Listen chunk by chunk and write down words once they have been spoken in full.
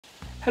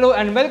Hello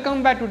and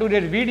welcome back to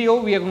today's video.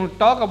 We are going to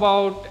talk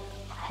about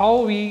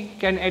how we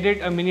can edit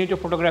a miniature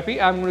photography.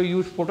 I'm going to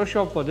use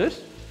Photoshop for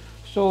this.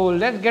 So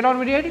let's get on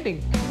with the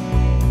editing.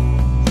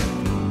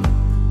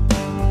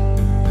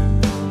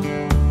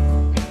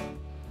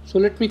 So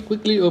let me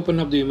quickly open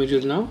up the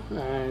images now,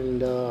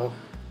 and I'm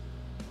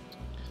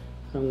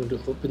going to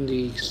open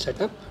the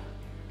setup.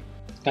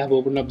 I've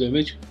opened up the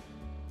image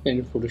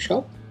in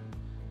Photoshop.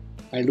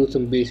 I'll do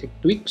some basic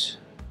tweaks,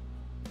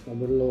 a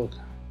little of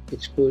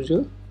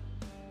exposure,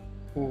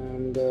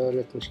 and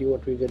let me see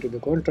what we get with the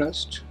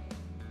contrast.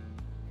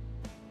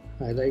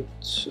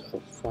 Highlights are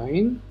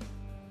fine.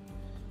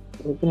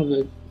 Open up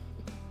the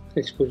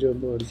exposure a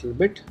little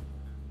bit.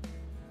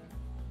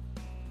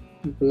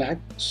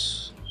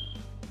 Blacks,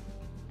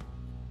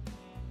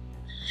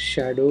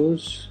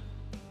 shadows,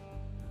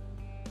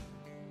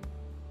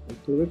 a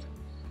little bit,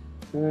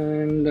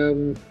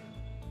 and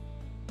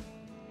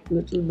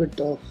little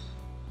bit of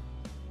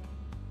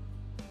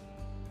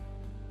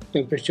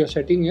temperature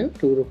setting here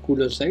to the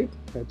cooler side.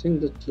 I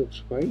think that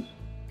looks fine.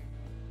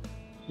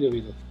 Here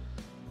we go.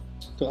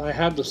 So I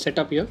have the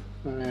setup here,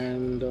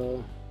 and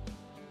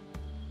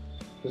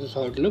this is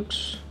how it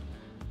looks.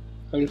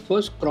 I will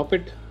first crop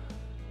it.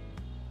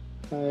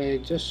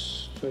 I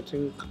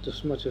think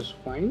this much is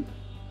fine.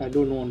 I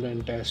don't want the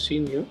entire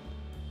scene here,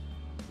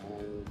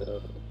 and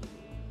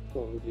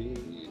probably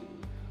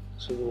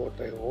this is what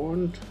I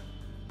want.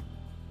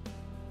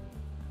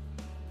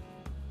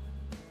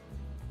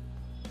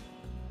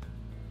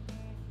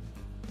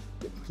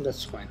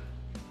 That's fine.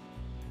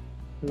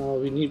 Now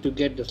we need to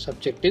get the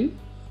subject in,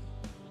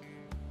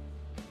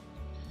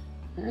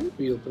 and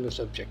we open the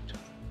subject.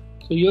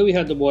 So here we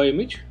have the boy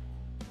image,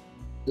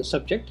 the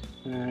subject,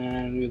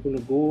 and we're going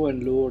to go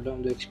and lower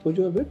down the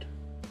exposure a bit,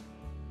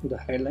 the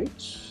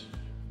highlights,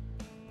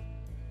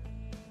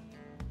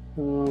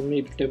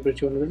 make the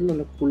temperature a little on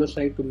the cooler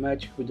side to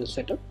match with the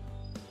setup,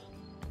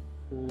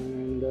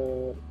 and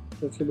a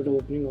little bit of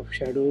opening of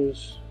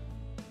shadows,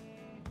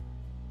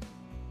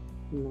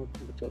 not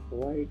much of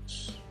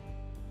whites,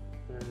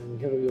 and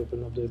here we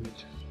open up the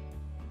image.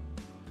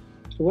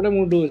 So what I'm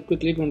going to do is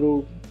quickly going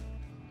to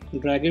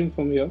drag him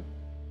from here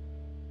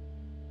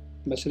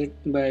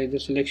by the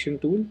selection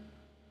tool.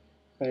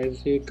 I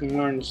say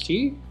Command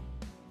C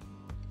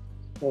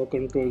or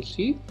Control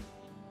C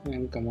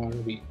and Command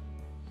V.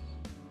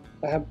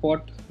 I have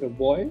brought the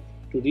boy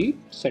to the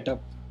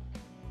setup.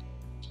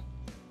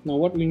 Now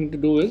what we need to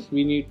do is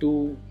we need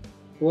to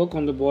work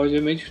on the boy's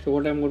image. So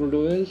what I'm going to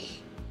do is,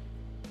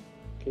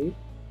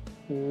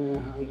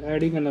 I'm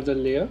adding another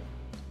layer,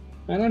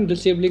 and I'm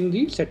disabling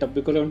the setup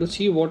because I want to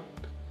see what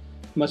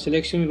my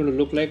selection is going to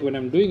look like when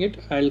I'm doing it.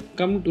 I'll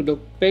come to the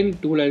pen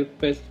tool, I'll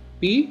press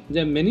P.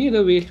 There are many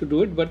other ways to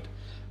do it, but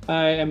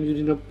I am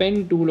using the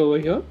pen tool over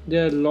here.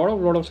 There are a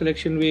lot of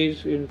selection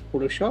ways in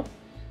Photoshop,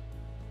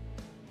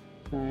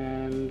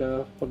 and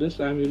for this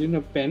I'm using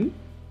a pen.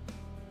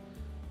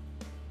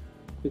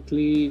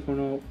 Quickly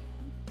gonna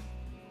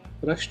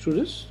rush through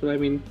this. So I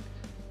mean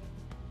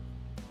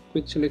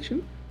quick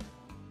selection.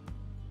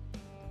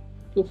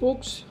 So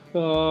folks,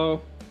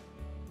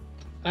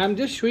 I'm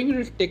just showing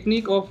you the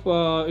technique of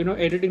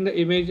editing the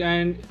image,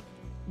 and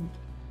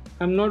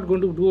I'm not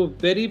going to do a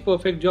very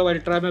perfect job. I'll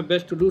try my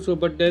best to do so,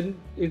 but then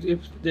if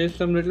there's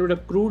some little bit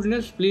of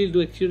crudeness, please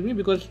do excuse me,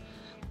 because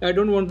I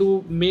don't want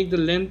to make the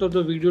length of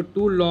the video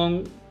too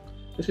long.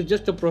 This is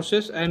just a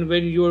process, and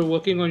when you are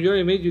working on your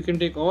image, you can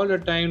take all the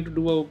time to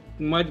do a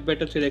much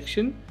better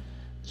selection.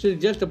 This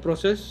is just a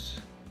process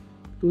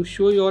to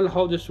show you all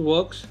how this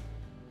works,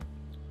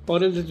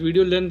 or else this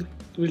video length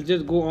will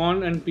just go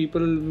on and people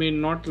may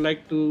not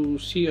like to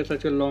see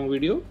such a long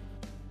video.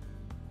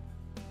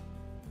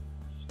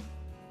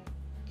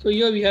 So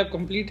here we have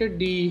completed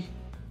the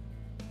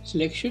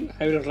selection.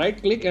 I will right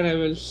click and I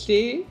will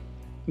say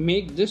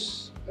make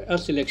this a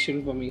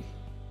selection for me,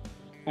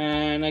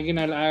 and again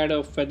I'll add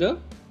a feather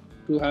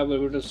to have a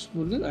bit of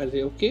smoothness. I'll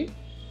say OK.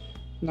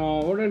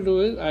 Now what I'll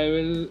do is I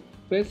will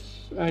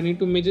I need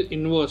to make it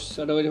inverse,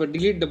 otherwise if I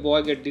delete the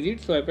boy, get delete.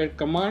 So I press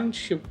Command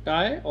Shift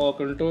I or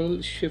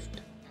Control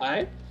Shift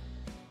I,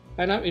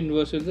 and I've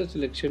inverted the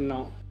selection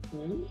now.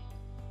 And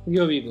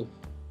here we go.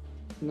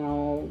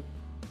 Now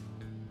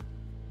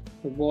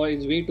the boy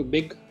is way too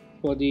big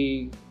for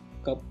the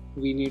cup.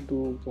 We need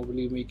to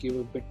probably make him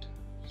a bit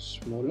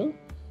smaller,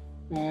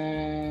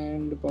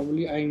 and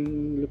probably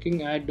I'm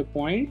looking at the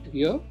point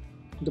here,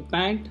 the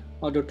pant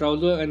or the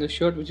trouser and the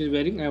shirt which is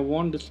wearing. I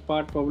want this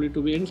part probably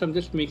to be in, so I'm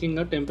just making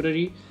a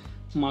temporary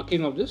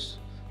marking of this,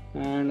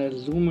 and I'll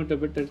zoom it a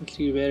bit and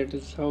see where it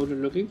is, how it is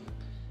looking.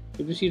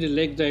 If you see the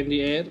legs are in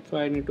the air, so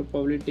I need to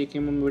probably take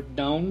him a bit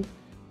down.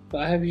 So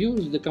I have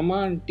used the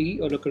Command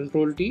T or the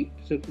Control T,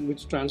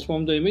 which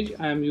transforms the image.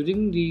 I am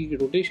using the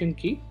rotation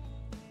key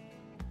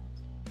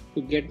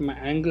to get my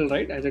angle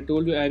right. As I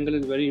told you, angle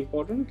is very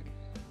important.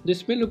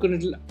 This may look a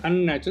little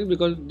unnatural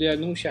because there are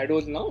no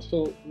shadows now,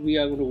 so we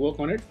are going to work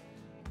on it.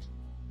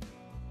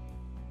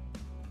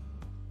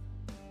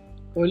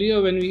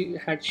 Earlier when we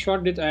had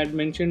shot this, I had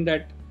mentioned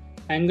that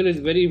angle is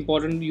very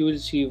important. You will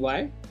see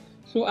why.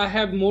 So I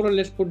have more or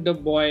less put the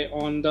boy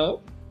on the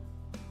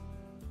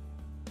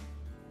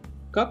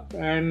cup,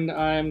 and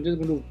I am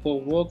just going to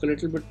work a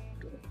little bit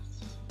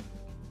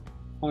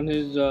on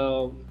his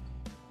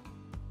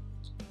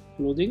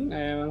clothing.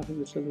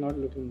 This is not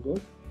looking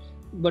good,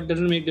 but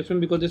doesn't make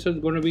difference because this is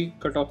going to be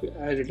cut off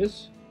as it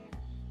is.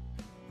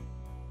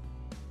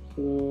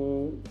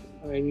 So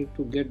I need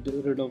to get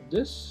rid of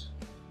this.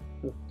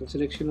 The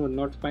selection was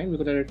not fine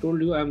because, as I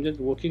told you, I'm just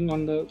working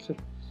on the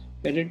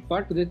edit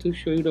part just to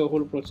show you the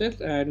whole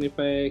process, and if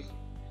I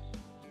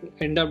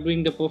end up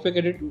doing the perfect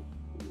edit,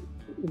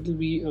 it will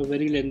be a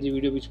very lengthy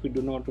video which we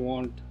do not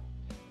want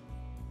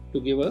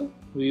to give our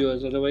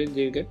viewers, otherwise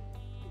they get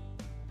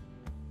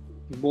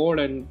bored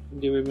and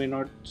they may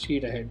not see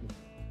it ahead.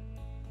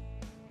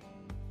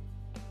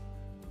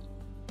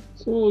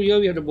 So here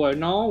we have the boy.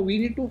 Now we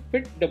need to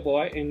fit the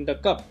boy in the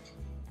cup.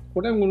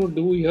 What I'm going to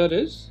do here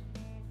is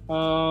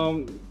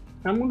I'm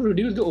going to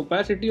reduce the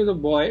opacity of the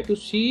boy to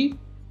see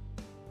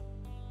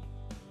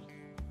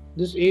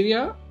this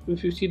area.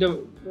 If you see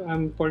the,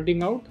 I'm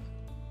pointing out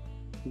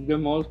the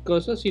mouse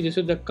cursor, see this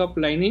is the cup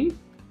lining,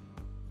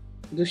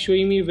 just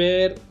showing me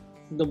where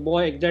the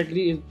boy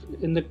exactly is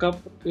in the cup.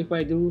 If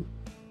I do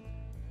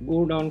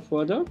go down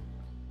further,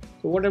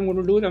 so what I'm going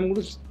to do is I'm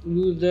going to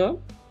use the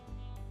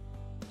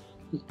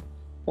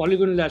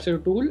polygon lasso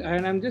tool,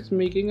 and I'm just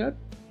making a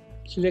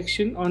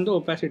selection on the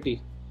opacity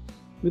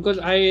because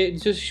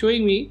it's just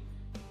showing me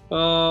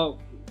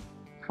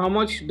how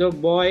much the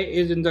boy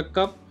is in the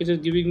cup. It is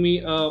giving me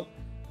a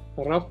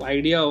rough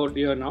idea out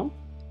here now,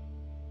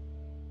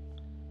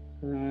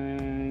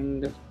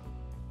 and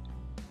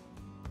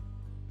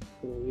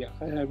so yeah,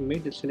 I have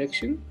made the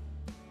selection,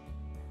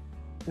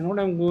 and what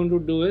I'm going to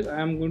do is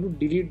I'm going to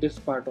delete this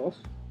part off.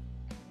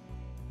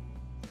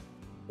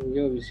 So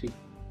here we see,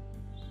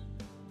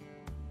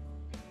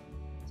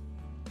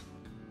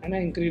 and I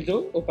increase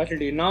the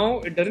opacity. Now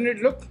it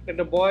doesn't look that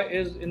the boy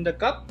is in the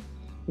cup,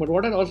 but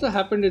what has also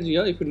happened is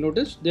here, if you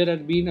notice, there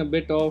has been a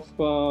bit of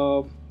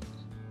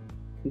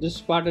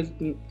this part is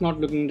not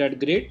looking that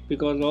great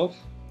because of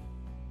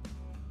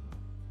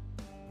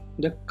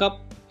the cup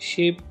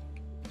shape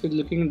is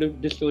looking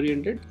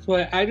disoriented. So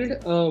I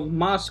added a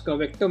mask, a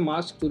vector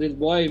mask to this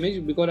boy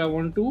image because I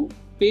want to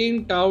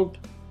paint out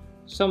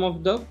some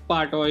of the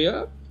part over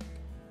here.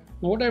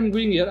 Now what I'm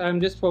doing here, I'm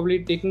just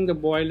probably taking the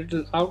boy a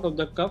little out of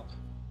the cup,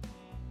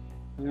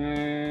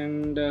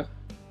 and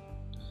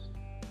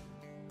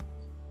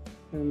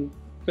I'm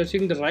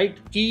pressing the right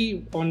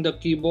key on the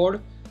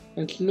keyboard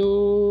and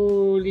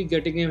slowly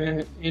getting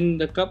him in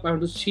the cup. I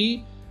have to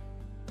see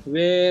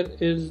where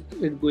is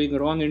it going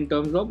wrong in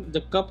terms of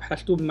the cup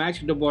has to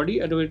match the body,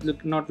 otherwise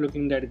it's not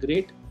looking that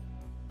great.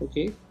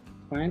 Okay,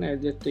 fine, I'll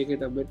just take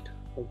it a bit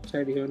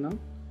outside here now.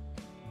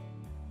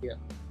 Yeah,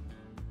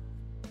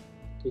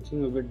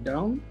 taking a bit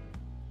down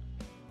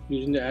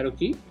using the arrow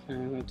key,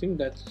 and I think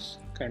that's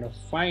kind of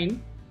fine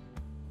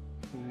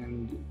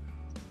and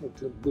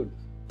it looks good.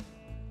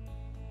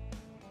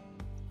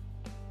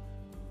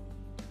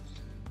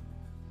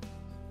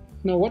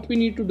 Now what we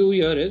need to do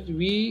here is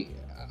we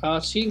are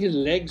seeing his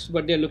legs,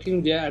 but they're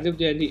looking there as if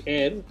they're in the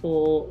air.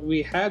 So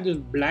we have this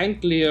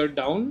blank layer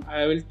down.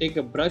 I will take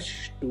a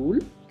brush tool.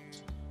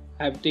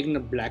 I have taken a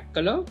black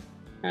color,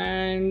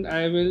 and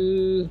I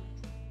will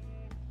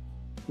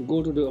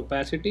go to the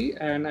opacity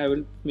and I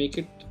will make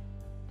it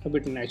a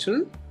bit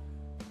natural.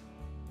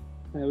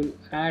 I will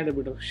add a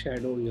bit of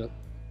shadow here,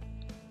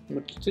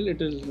 but still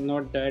it is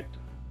not that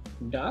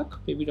dark.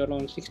 Maybe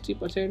around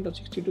 60% or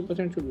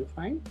 62% should be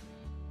fine.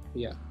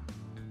 Yeah,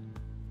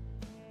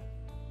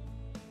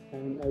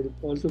 and I will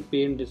also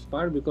paint this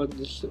part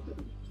because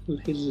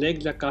his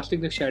legs are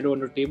casting the shadow on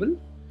the table.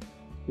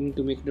 We need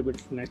to make it a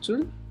bit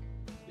natural.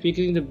 If you're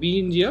getting the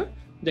beans here,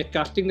 they're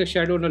casting the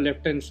shadow on the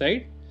left hand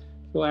side,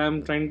 so I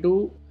am trying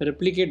to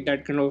replicate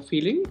that kind of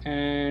feeling,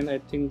 and I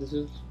think this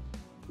is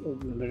a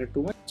little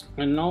too much.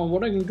 And now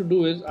what I need to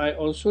do is I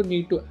also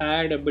need to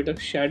add a bit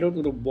of shadow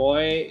to the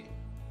boy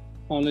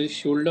on his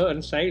shoulder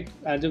and side,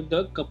 as if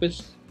the cup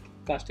is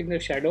casting the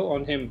shadow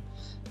on him,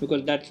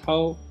 because that's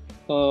how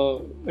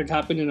it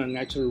happens in a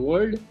natural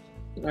world.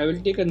 I will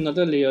take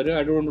another layer.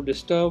 I don't want to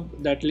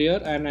disturb that layer,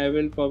 and I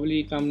will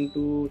probably come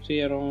to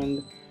say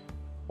around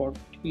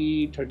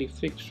 40,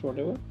 36,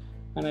 whatever,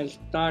 and I'll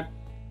start.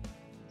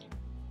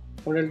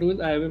 What I'll do is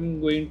I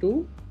am going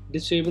to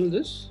disable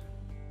this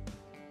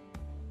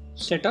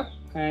setup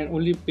and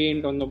only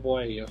paint on the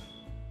boy here.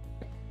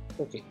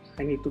 Okay,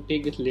 I need to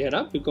take this layer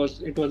up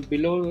because it was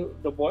below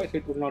the boy, so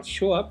it would not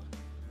show up.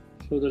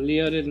 So the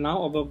layer is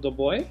now above the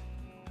boy,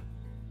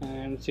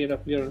 and say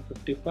roughly around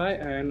 55,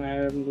 and I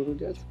am going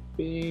to just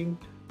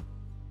paint,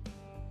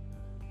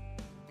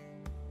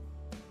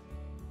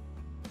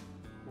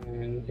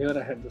 and here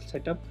I have the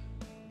setup.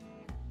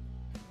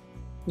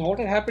 Now what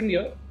has happened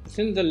here,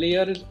 since the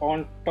layer is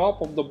on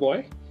top of the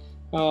boy,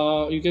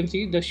 you can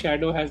see the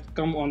shadow has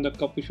come on the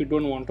cup if you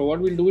don't want to. What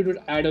we'll do is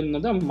we'll add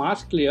another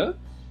mask layer,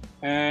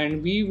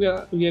 and we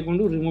are going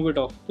to remove it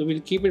off. So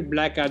we'll keep it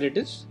black as it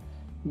is.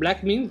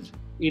 Black means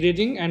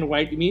erasing and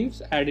white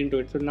means adding to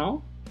it. So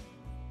now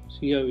So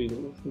here we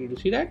go. Need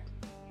to see that?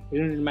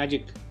 Isn't it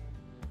magic?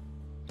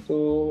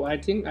 So I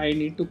think I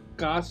need to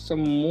cast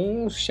some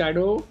more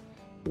shadow,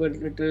 but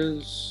it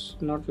is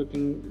not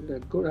looking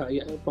that good.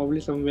 Yeah,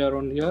 probably somewhere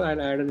around here I'll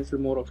add a little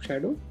more of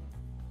shadow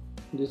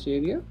in this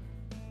area.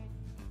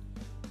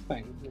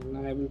 Fine.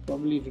 And I will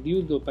probably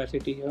reduce the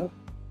opacity here,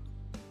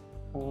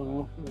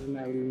 and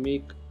I will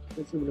make a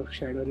little bit of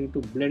shadow. I need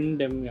to blend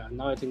them. Yeah,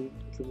 now I think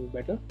it will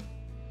be better.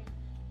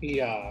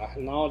 Yeah,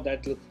 now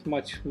that looks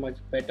much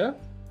better.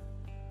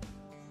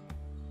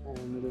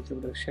 And a little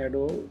bit of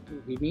shadow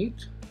we need.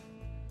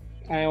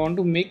 I want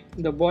to make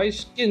the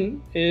boy's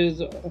skin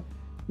is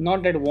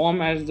not that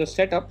warm as the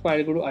setup, so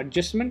I'll go to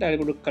adjustment, I'll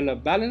go to color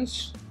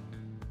balance,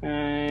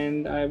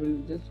 and I will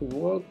just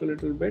work a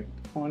little bit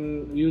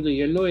on use the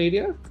yellow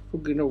area to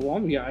get a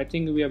warm. Yeah, I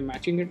think we are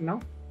matching it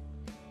now.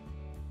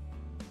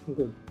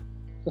 Good.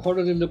 So how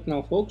does it look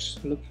now, folks?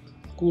 Looks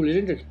cool,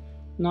 isn't it?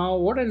 Now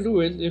what I'll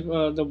do is, if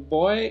the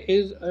boy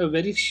is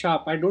very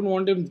sharp, I don't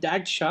want him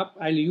that sharp,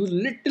 I'll use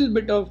little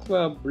bit of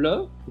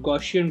blur,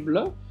 Gaussian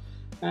blur.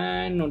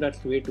 And no,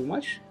 that's way too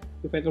much.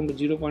 If I come to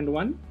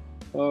 0.1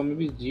 or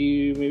maybe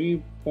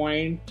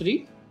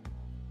 0.3,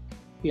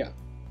 yeah,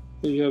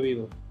 so here we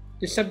go.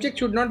 The subject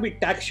should not be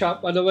tack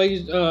sharp,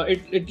 otherwise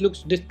it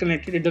looks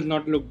disconnected, it does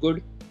not look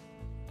good.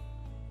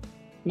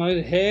 Now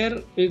his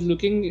hair is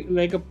looking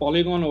like a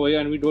polygon over here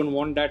and we don't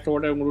want that, so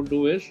what I'm going to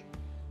do is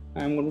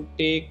I'm going to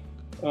take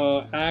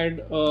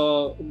add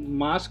a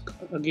mask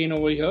again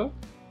over here,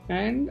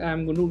 and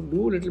I'm going to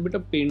do a little bit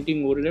of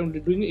painting over it. I'm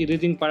doing the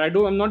erasing part.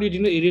 I'm not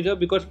using the eraser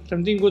because if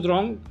something goes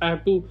wrong, I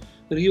have to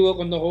rework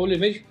on the whole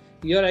image.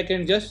 Here I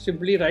can just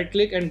simply right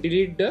click and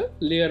delete the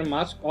layer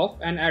mask off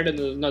and add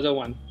another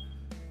one.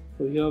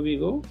 So here we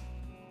go.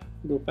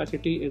 The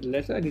opacity is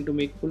lesser. I need to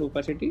make full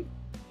opacity.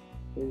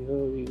 So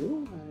here we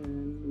go,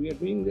 and we are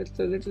doing just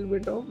a little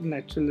bit of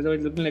natural.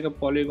 Otherwise, looking like a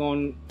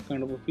polygon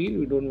kind of a feel.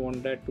 We don't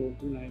want that to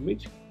in our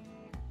image.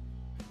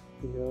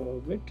 Here a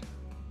bit.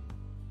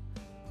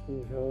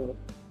 Here,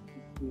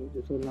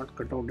 this was not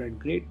cut out that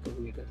great, so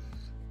here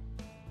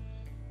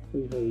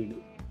we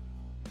do.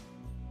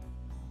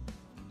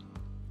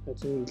 I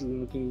think it's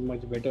looking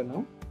much better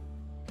now.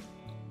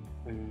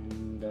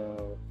 And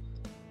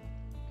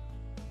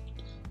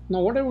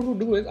now what I want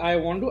to do is I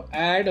want to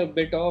add a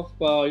bit of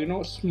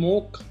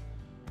smoke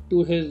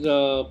to his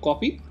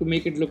coffee to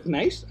make it look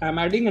nice. I'm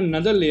adding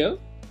another layer.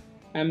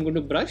 I'm going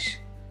to brush,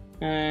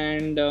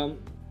 and I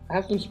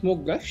have some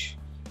smoke brush,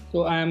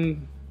 so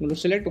I'm going to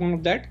select one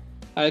of that.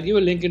 I'll give a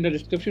link in the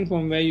description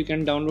from where you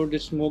can download the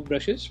smoke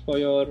brushes for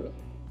your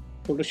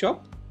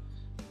Photoshop.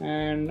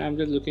 And I'm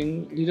just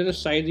looking, these are the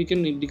size, you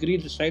can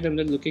decrease the size. I'm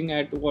just looking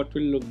at what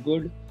will look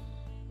good.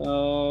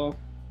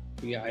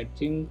 Yeah, I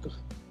think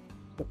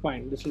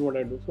fine, this is what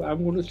I do. So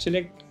I'm going to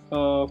select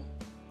a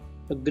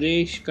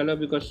grayish color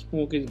because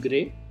smoke is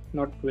gray,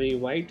 not very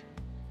white.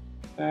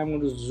 I'm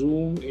going to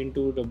zoom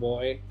into the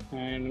boy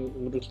and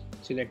I'm going to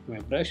select my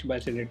brush by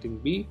selecting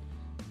B,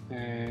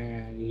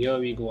 and here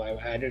we go. I've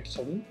added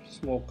some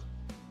smoke,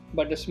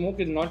 but the smoke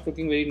is not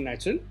looking very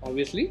natural,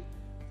 obviously.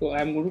 So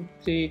I'm going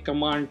to say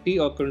Command T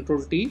or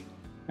Control T,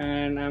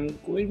 and I'm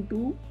going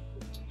to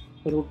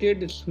rotate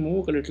the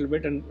smoke a little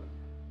bit,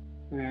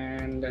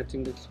 and I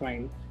think it's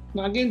fine.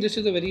 Now again, this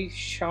is a very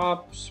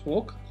sharp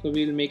smoke, so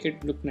we'll make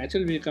it look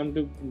natural. We'll come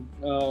to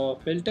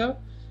filter,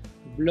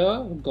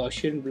 blur,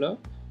 Gaussian blur,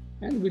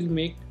 and we'll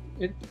make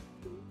it,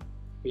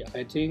 yeah,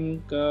 I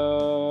think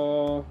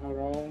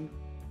around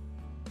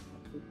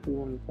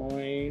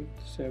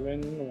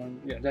 1.7,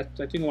 yeah,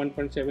 that's, I think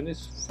 1.7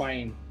 is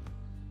fine.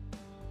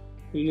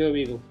 Here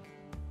we go.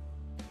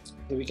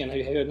 So we can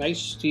have a nice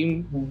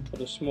steam for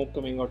the smoke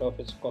coming out of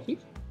his coffee.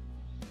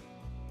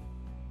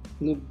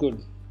 Look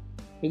good,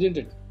 isn't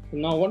it?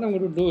 Now what I'm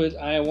going to do is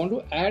I want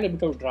to add a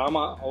bit of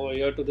drama over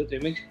here to this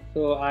image.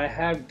 So I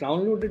have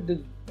downloaded this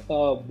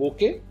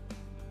bokeh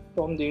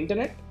from the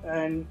internet,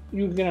 and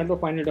you can also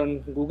find it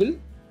on Google.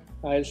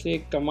 I'll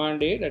say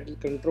Command A, that is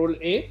Control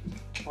A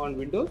on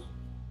Windows,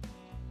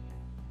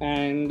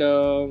 and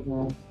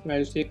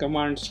I'll say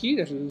Command C,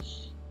 that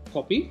is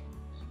copy,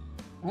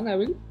 and I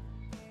will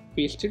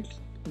paste it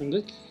in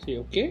this, say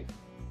OK.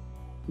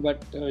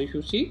 But if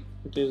you see,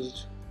 it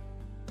is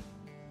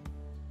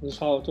this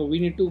how. So we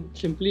need to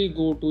simply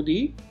go to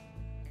the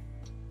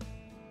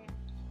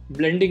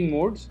blending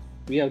modes.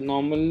 We have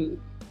normal,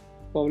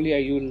 probably I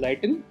use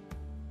lighten,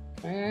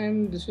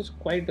 and this is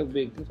quite a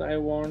big. If I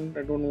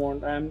don't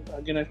want, I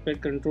press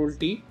Control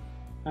T.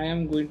 I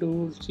am going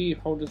to see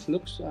how this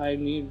looks. I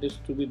need this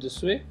to be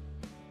this way.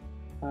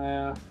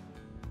 I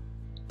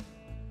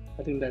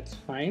think that's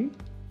fine,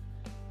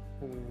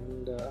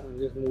 and I'm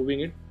just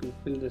moving it to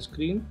fill the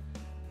screen.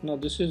 Now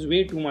this is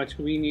way too much.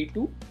 We need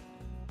to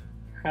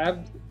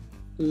have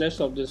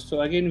less of this.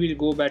 So again, we'll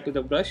go back to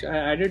the brush. I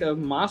added a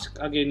mask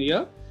again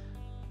here,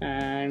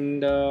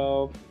 and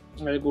I'll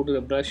go to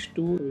the brush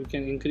tool. We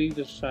can increase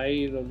the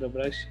size of the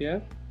brush here.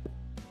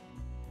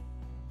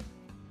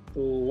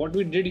 So what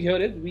we did here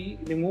is we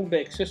removed the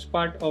excess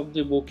part of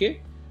the bokeh,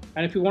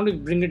 and if you want to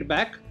bring it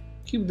back,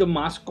 keep the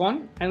mask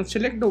on and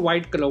select the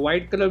white color.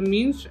 White color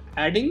means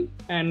adding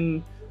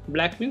and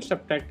black means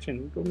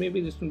subtraction. So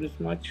maybe this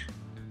much.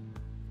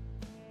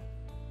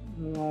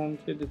 No,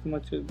 say this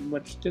much,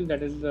 but still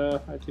that is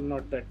I think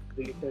not that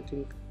great. I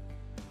think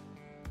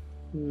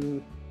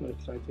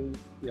I think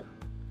yeah.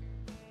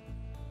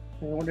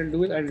 And what I'll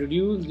do is I'll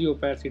reduce the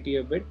opacity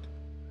a bit.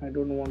 I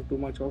don't want too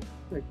much of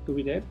it to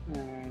be there.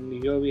 And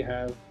here we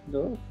have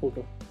the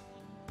photo.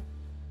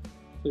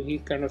 So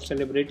he's kind of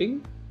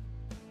celebrating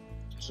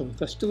some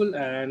festival,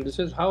 and this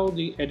is how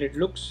the edit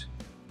looks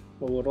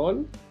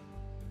overall.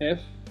 F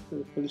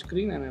full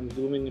screen, and I'm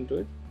zooming into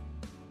it.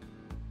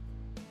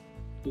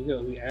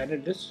 Here we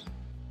added this.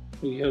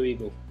 Here we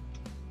go.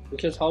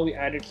 This is how we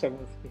added some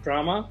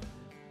drama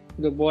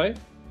to the boy,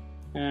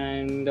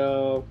 and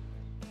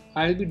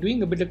I'll be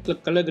doing a bit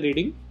of color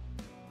grading,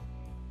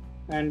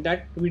 and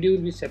that video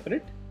will be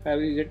separate.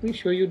 Let me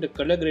show you the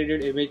color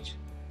graded image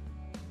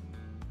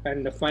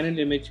and the final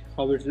image,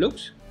 how it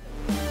looks.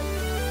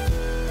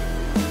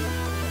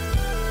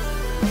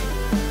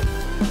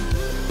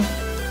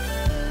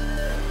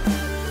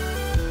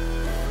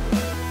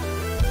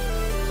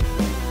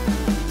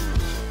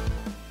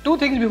 Two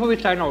things before we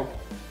sign out.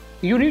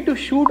 You need to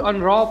shoot on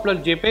RAW plus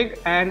JPEG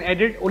and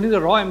edit only the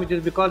RAW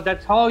images, because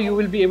that's how you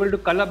will be able to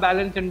color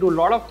balance and do a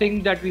lot of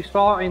things that we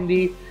saw in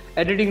the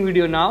editing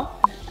video now.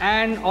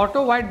 And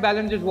auto white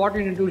balance is what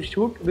you need to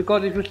shoot,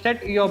 because if you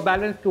set your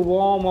balance to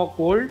warm or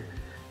cold,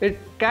 it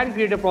can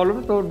create a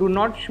problem. So do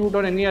not shoot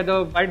on any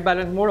other white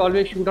balance mode,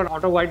 always shoot on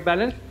auto white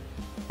balance.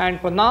 And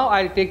for now,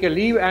 I'll take a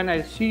leave and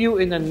I'll see you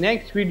in the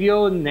next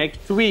video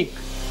next week.